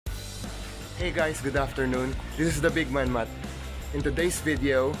Hey guys, good afternoon. This is the Big Man Matt. In today's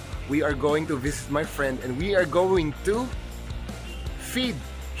video, we are going to visit my friend and we are going to feed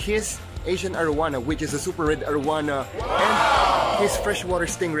his Asian Arowana, which is a super red Arowana, and his freshwater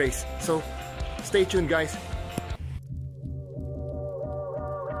stingrays. So stay tuned guys.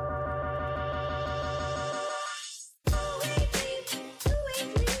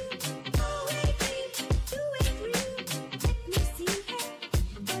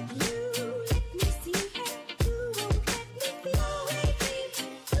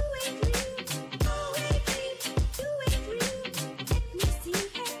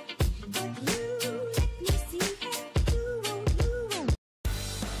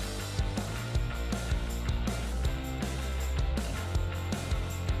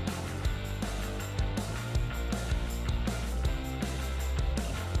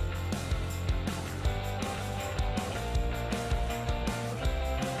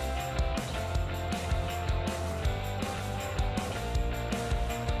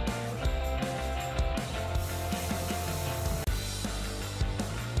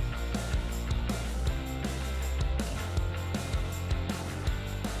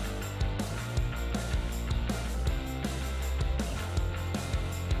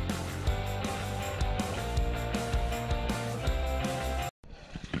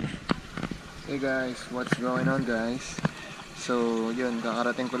 Hey guys, what's going on guys? So yun,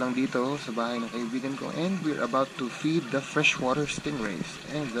 kakarating ko lang dito sa bahay ng kaibigan ko and we're about to feed the freshwater stingrays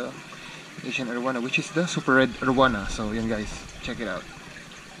and the Asian Arowana, which is the super red Arowana. So yun guys, check it out.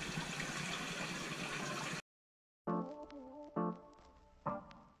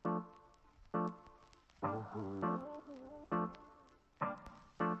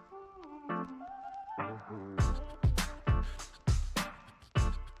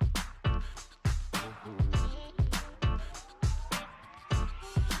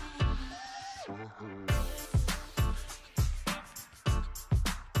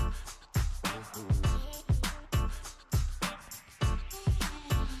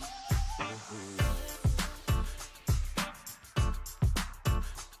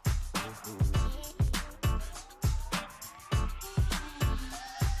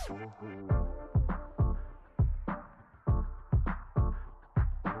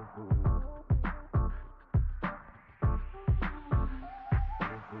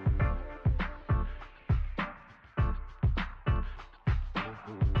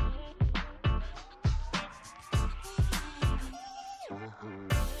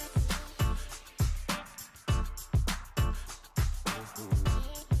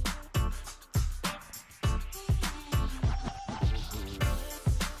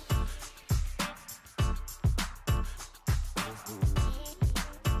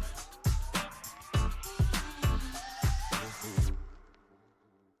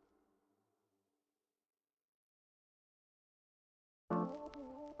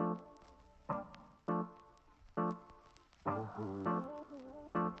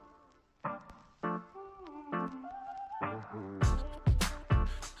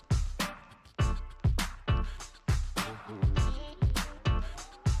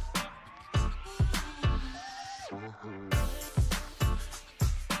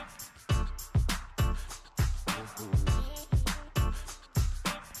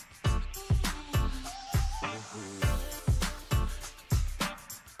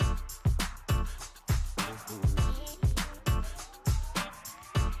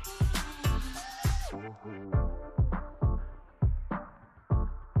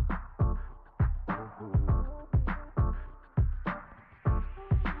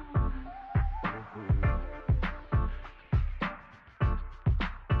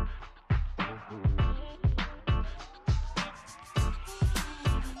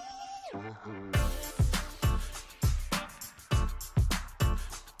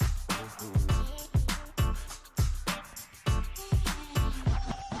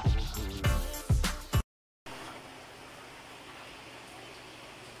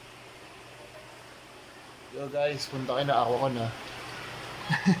 Yo guys, punta kayo na Aquacon ha.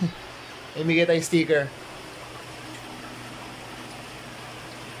 May bigay tayong sticker.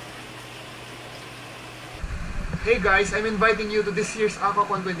 Hey guys, I'm inviting you to this year's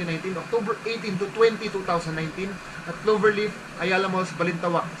Aquacon2019, October 18 to 20, 2019 at Cloverleaf, Ayala Malls,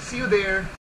 Balintawak. See you there!